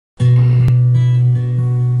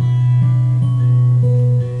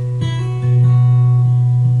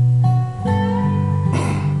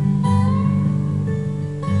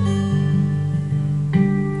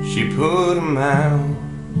smile,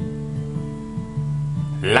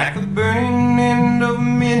 like the burning end of a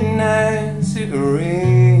midnight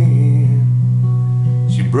cigarette.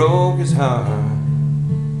 She broke his heart.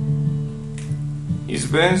 He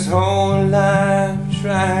spent his whole life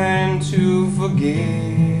trying to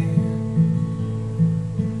forget.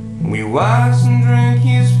 We watched and drank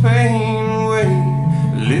his pain away,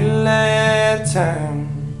 a little at a time,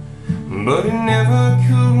 but he never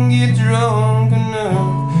could get drunk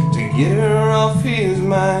enough to get her off his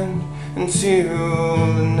mind until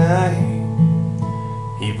the night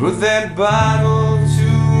he put that bottle to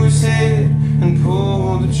his head and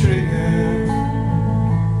pulled the trigger,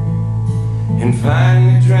 and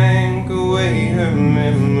finally drank away her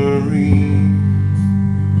memory.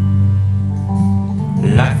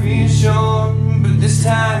 Life is short, but this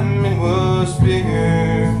time it was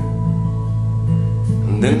bigger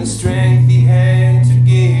than the strength he had to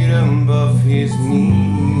get above his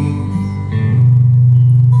knees.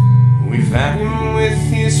 We found him with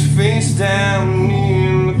his face down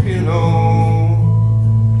in the pillow,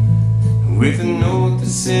 with a note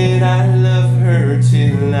that said, "I love her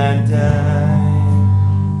till I die."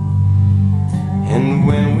 And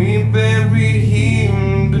when we buried him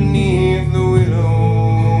beneath the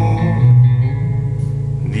willow,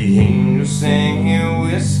 the angel sang a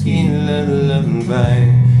whiskey lullaby.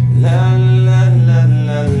 La la la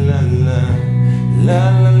la la la, la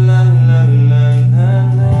la la la la la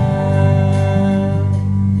la,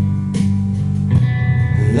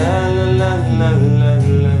 la la la la la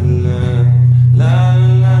la la, la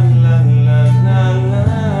la la la la la.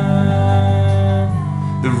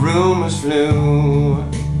 The rumors flew,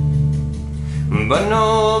 but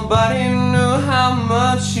nobody knew how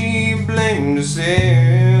much she blamed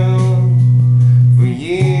herself for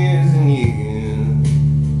years and years.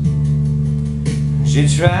 She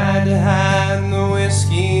tried to hide the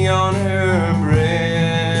whiskey on her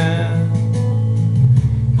breath.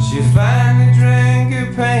 She finally drank her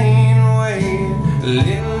pain away, a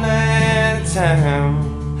little at a time,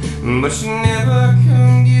 but she never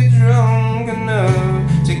could get drunk enough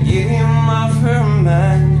to get him off her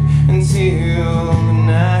mind until the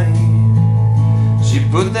night she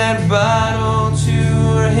put that bottle to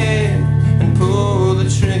her head and pulled the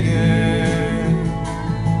trigger,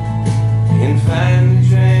 and finally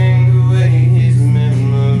drank away his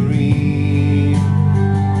memory.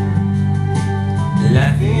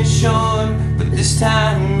 Life is short, but this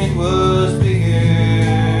time it was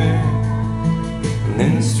bigger than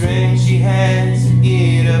the strength she had to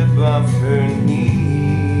get up off her knees.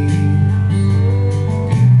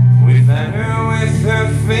 We found her with her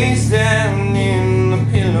face down in the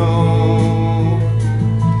pillow,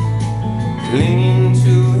 clinging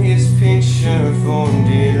to his picture for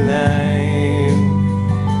dear life.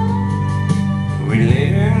 We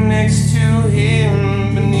laid her next to him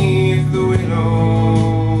beneath the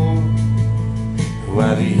willow,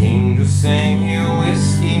 while the angel sang a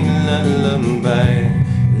whiskey lullaby.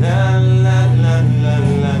 La la la la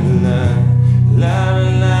la la, la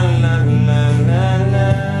la la la la la.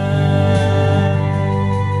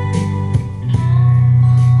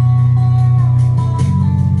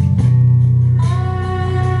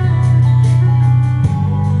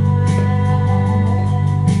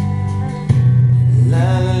 La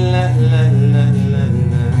la la la, la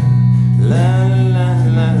la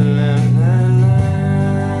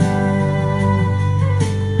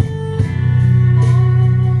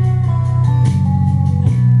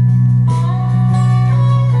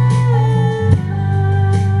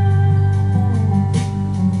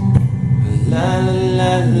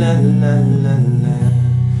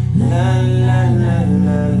la la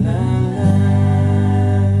la la,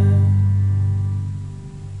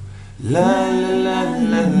 la la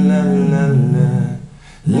la la la la,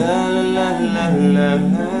 la la la la la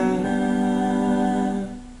la.